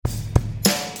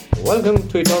Welcome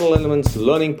to Eternal Elements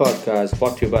Learning Podcast,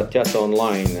 brought to you by Atyasa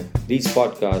Online. These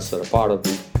podcasts are a part of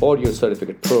the audio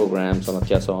certificate programs on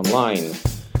Atyasa Online.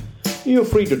 You're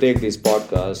free to take these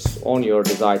podcasts on your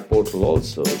desired portal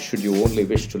also, should you only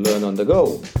wish to learn on the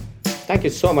go. Thank you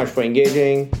so much for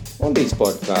engaging on these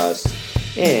podcasts,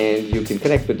 and you can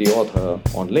connect with the author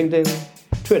on LinkedIn,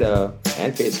 Twitter,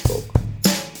 and Facebook.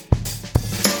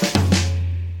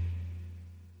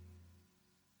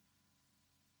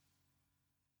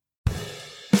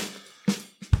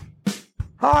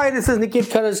 Hi, this is Niket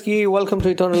Karasky. Welcome to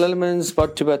Eternal Elements,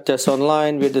 brought to you by Atyasa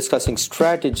Online. We're discussing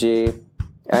strategy.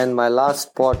 And my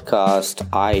last podcast,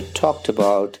 I talked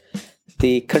about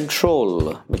the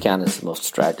control mechanism of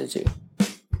strategy.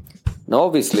 Now,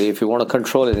 obviously, if you want to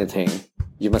control anything,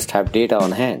 you must have data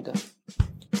on hand.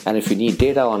 And if you need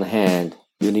data on hand,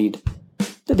 you need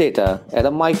the data at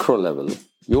a micro level.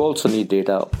 You also need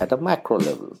data at a macro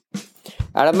level.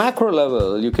 At a macro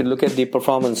level, you can look at the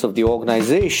performance of the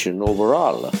organization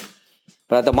overall.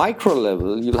 But at the micro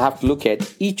level, you'll have to look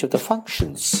at each of the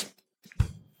functions.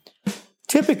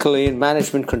 Typically, in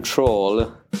management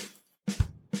control,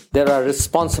 there are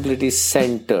responsibility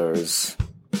centers.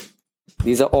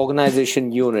 These are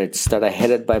organization units that are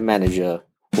headed by manager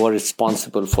who are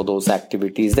responsible for those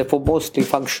activities. Therefore, mostly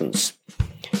functions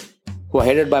who are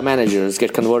headed by managers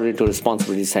get converted into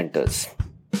responsibility centers.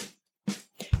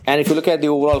 And if you look at the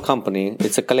overall company,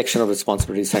 it's a collection of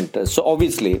responsibility centers. So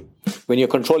obviously, when you're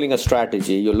controlling a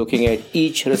strategy, you're looking at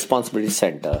each responsibility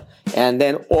center. And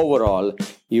then overall,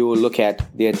 you will look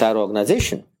at the entire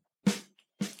organization.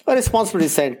 A responsibility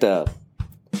center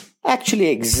actually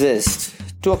exists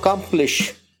to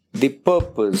accomplish the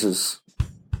purposes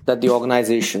that the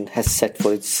organization has set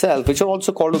for itself, which are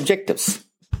also called objectives.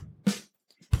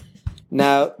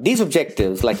 Now, these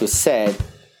objectives, like you said,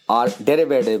 are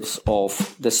derivatives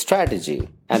of the strategy,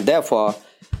 and therefore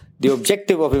the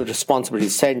objective of your responsibility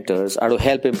centers are to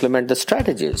help implement the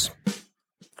strategies.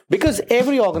 Because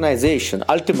every organization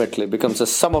ultimately becomes a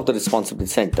sum of the responsibility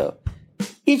center,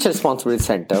 each responsibility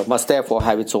center must therefore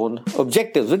have its own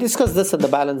objectives. We discussed this in the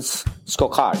balance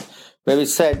scorecard, where we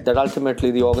said that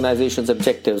ultimately the organization's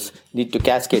objectives need to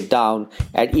cascade down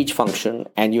at each function,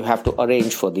 and you have to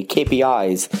arrange for the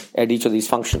KPIs at each of these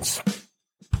functions.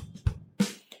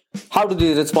 How do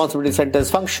these responsibility centers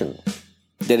function?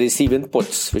 They receive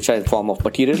inputs, which are in form of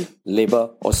material,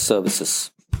 labor, or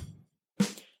services.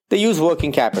 They use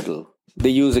working capital, they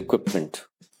use equipment,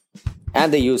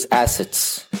 and they use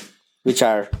assets, which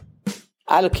are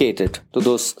allocated to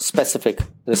those specific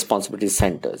responsibility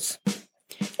centers.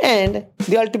 And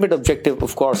the ultimate objective,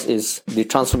 of course, is the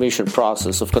transformation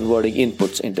process of converting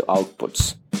inputs into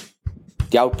outputs.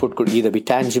 The output could either be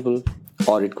tangible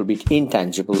or it could be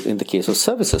intangible in the case of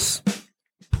services.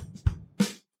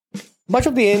 Much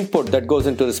of the input that goes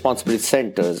into responsibility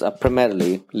centers are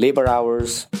primarily labor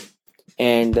hours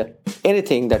and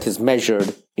anything that is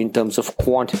measured in terms of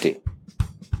quantity.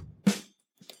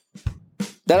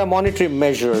 There are monetary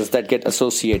measures that get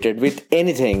associated with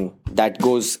anything that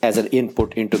goes as an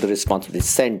input into the responsibility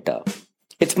center.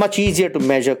 It's much easier to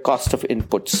measure cost of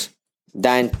inputs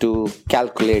than to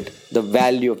calculate the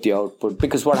value of the output,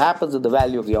 because what happens with the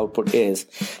value of the output is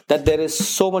that there is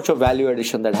so much of value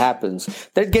addition that happens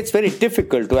that it gets very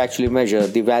difficult to actually measure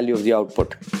the value of the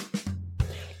output.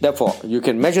 Therefore, you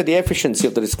can measure the efficiency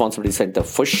of the responsibility center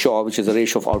for sure, which is a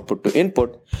ratio of output to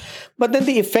input, but then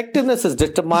the effectiveness is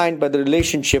determined by the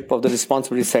relationship of the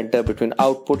responsibility center between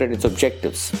output and its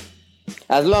objectives.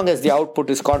 As long as the output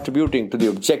is contributing to the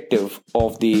objective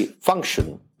of the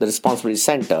function, the responsibility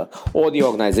center, or the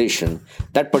organization,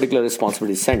 that particular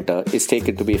responsibility center is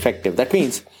taken to be effective. That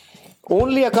means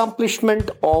only accomplishment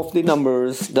of the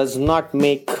numbers does not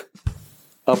make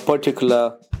a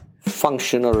particular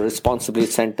function or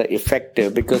responsibility center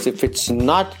effective, because if it's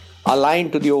not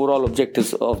aligned to the overall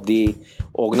objectives of the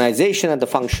organization and the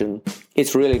function,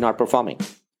 it's really not performing.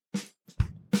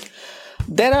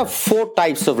 There are 4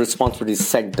 types of responsibility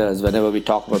centers whenever we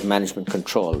talk about management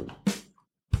control.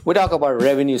 We talk about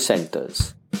revenue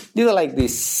centers. These are like the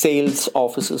sales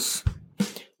offices,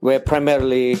 where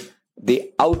primarily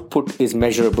the output is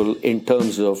measurable in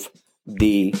terms of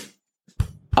the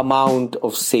amount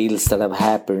of sales that have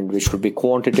happened, which could be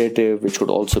quantitative, which could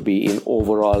also be in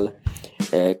overall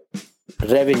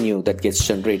revenue that gets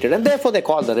generated. And therefore, they're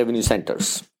called the revenue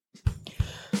centers.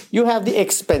 You have the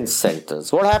expense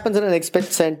centers. What happens in an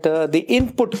expense center? The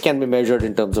input can be measured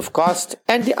in terms of cost,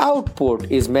 and the output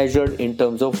is measured in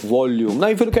terms of volume. Now,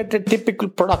 if you look at a typical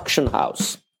production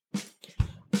house,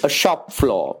 a shop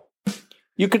floor,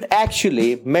 you could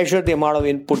actually measure the amount of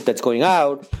input that's going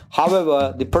out.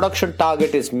 However, the production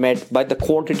target is met by the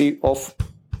quantity of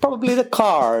probably the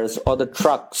cars or the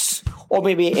trucks or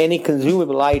maybe any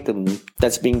consumable item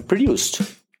that's being produced.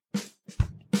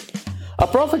 A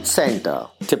profit center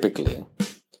typically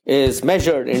is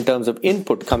measured in terms of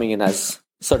input coming in as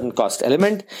certain cost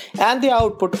element and the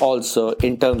output also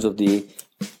in terms of the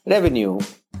revenue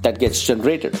that gets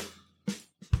generated.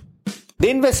 The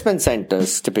investment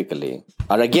centers typically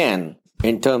are again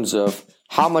in terms of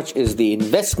how much is the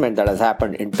investment that has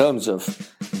happened in terms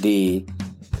of the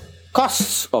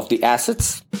costs of the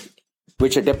assets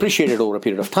which are depreciated over a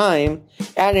period of time,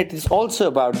 and it is also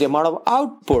about the amount of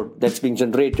output that's being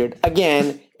generated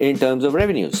again in terms of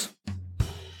revenues.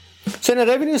 So in a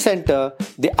revenue center,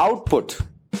 the output,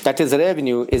 that is the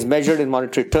revenue, is measured in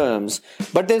monetary terms,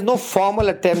 but there's no formal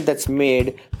attempt that's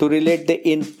made to relate the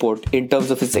input in terms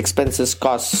of its expenses,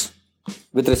 costs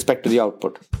with respect to the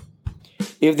output.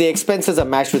 If the expenses are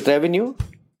matched with revenue,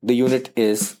 the unit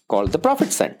is called the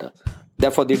profit center.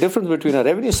 Therefore, the difference between a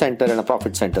revenue center and a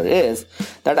profit center is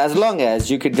that as long as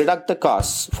you can deduct the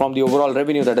costs from the overall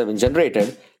revenue that have been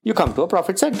generated, you come to a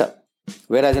profit center.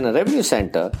 Whereas in a revenue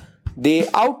center, the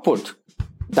output,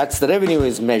 that's the revenue,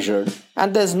 is measured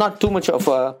and there's not too much of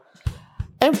a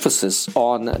emphasis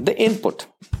on the input.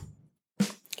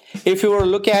 If you were to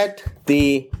look at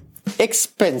the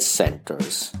expense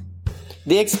centers,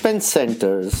 the expense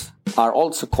centers are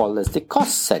also called as the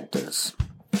cost centers.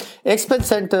 Expense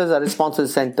centers are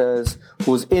responsibility centers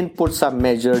whose inputs are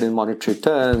measured in monetary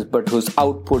terms but whose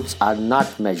outputs are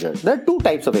not measured. There are two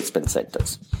types of expense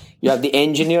centers. You have the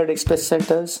engineered expense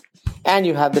centers and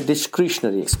you have the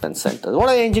discretionary expense centers. What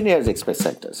are engineered expense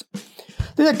centers?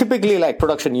 These are typically like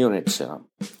production units.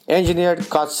 Engineered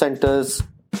cost centers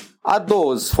are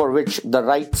those for which the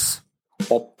rights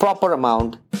or proper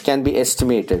amount can be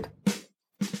estimated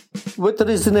with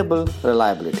reasonable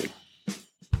reliability.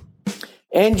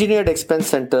 Engineered expense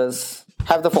centers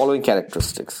have the following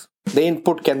characteristics. The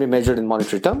input can be measured in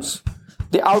monetary terms.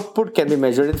 The output can be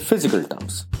measured in physical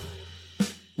terms.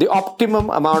 The optimum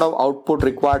amount of output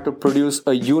required to produce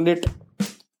a unit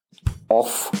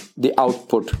of the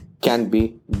output can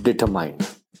be determined.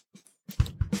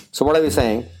 So what are we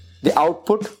saying? The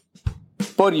output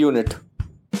per unit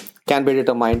can be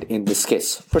determined in this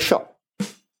case, for sure.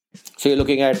 So you're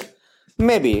looking at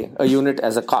maybe a unit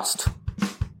as a cost.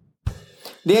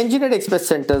 The engineered expense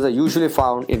centers are usually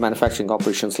found in manufacturing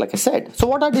operations, like I said. So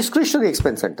what are discretionary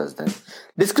expense centers then?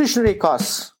 Discretionary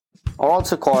costs are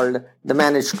also called the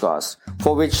managed costs,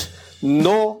 for which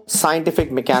no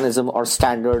scientific mechanism or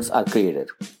standards are created.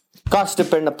 Costs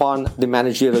depend upon the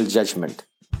managerial judgment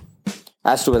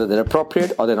as to whether they're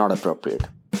appropriate or they're not appropriate.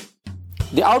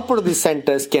 The output of these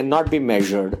centers cannot be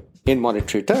measured in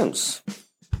monetary terms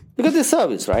because they're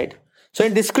service, right? So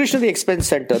in discretionary expense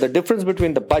center, the difference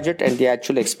between the budget and the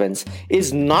actual expense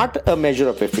is not a measure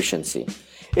of efficiency.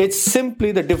 It's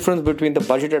simply the difference between the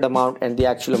budgeted amount and the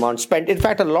actual amount spent. In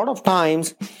fact, a lot of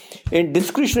times in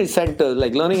discretionary centers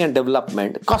like learning and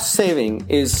development, cost saving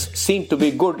is seen to be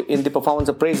good in the performance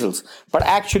appraisals. But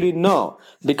actually no,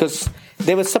 because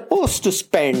they were supposed to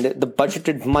spend the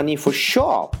budgeted money for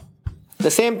sure. The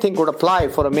same thing would apply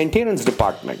for a maintenance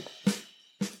department.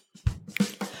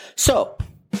 So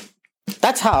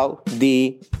that's how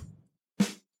the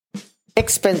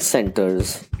expense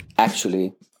centers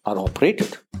actually are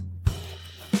operated.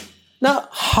 Now,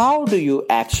 how do you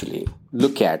actually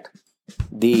look at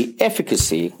the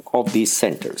efficacy of these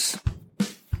centers?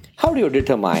 How do you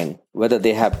determine whether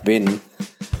they have been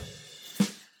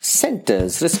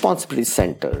centers, responsibility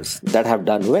centers that have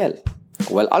done well?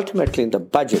 Well, ultimately in the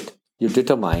budget, you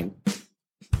determine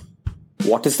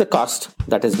what is the cost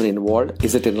that has been involved.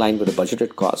 Is it in line with the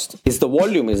budgeted cost? Is the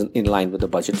volume in line with the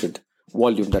budgeted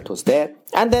volume that was there?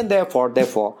 And then therefore,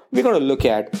 we're going to look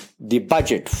at the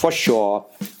budget for sure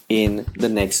in the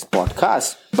next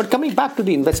podcast. But coming back to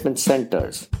the investment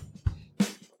centers,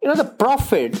 the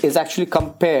profit is actually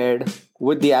compared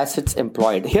with the assets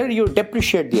employed. Here you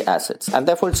depreciate the assets, and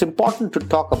therefore it's important to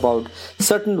talk about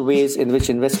certain ways in which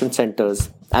investment centers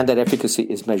and their efficacy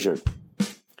is measured.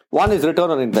 One is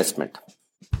return on investment.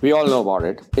 We all know about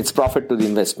it. It's profit to the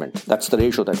investment. That's the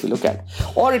ratio that we look at.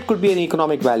 Or it could be an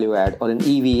economic value add or an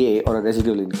EVA or a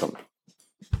residual income.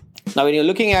 Now, when you're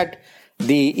looking at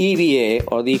the EVA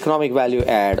or the economic value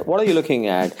add, what are you looking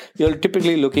at? You're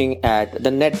typically looking at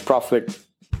the net profit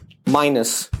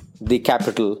minus the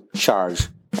capital charge.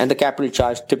 And the capital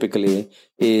charge typically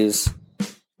is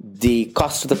the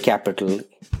cost of the capital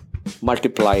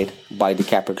multiplied by the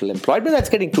capital employed, but that's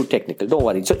getting too technical. Don't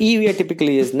worry. So EVA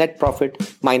typically is net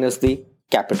profit minus the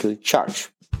capital charge.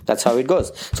 That's how it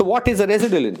goes. So what is a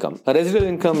residual income? A residual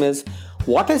income is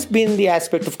what has been the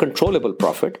aspect of controllable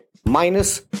profit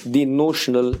minus the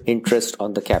notional interest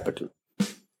on the capital.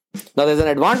 Now, there's an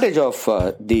advantage of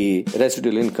the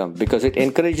residual income because it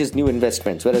encourages new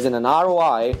investments, whereas in an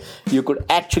ROI, you could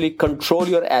actually control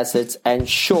your assets and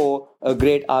show a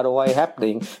great ROI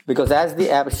happening, because as the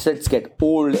assets get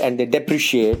old and they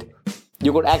depreciate,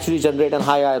 you could actually generate a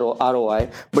high ROI,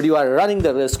 but you are running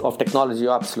the risk of technology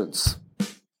obsolescence.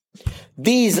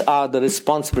 These are the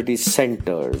responsibility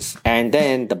centers, and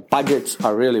then the budgets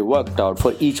are really worked out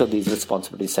for each of these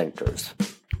responsibility centers.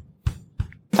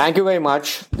 Thank you very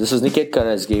much. This is Niket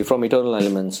Karajagi from Eternal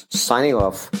Elements signing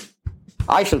off.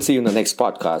 I shall see you in the next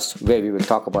podcast where we will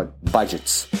talk about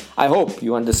budgets. I hope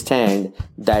you understand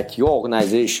that your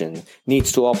organization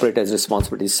needs to operate as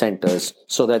responsibility centers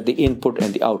so that the input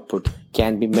and the output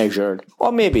can be measured.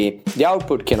 Or maybe the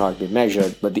output cannot be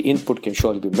measured, but the input can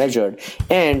surely be measured.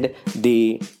 And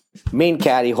the main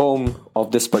carry home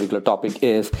of this particular topic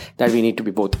is that we need to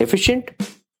be both efficient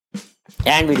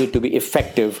and we need to be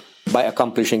effective by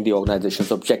accomplishing the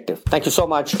organization's objective. Thank you so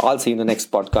much. I'll see you in the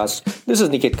next podcast. This is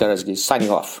Niket Karajagi signing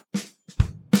off.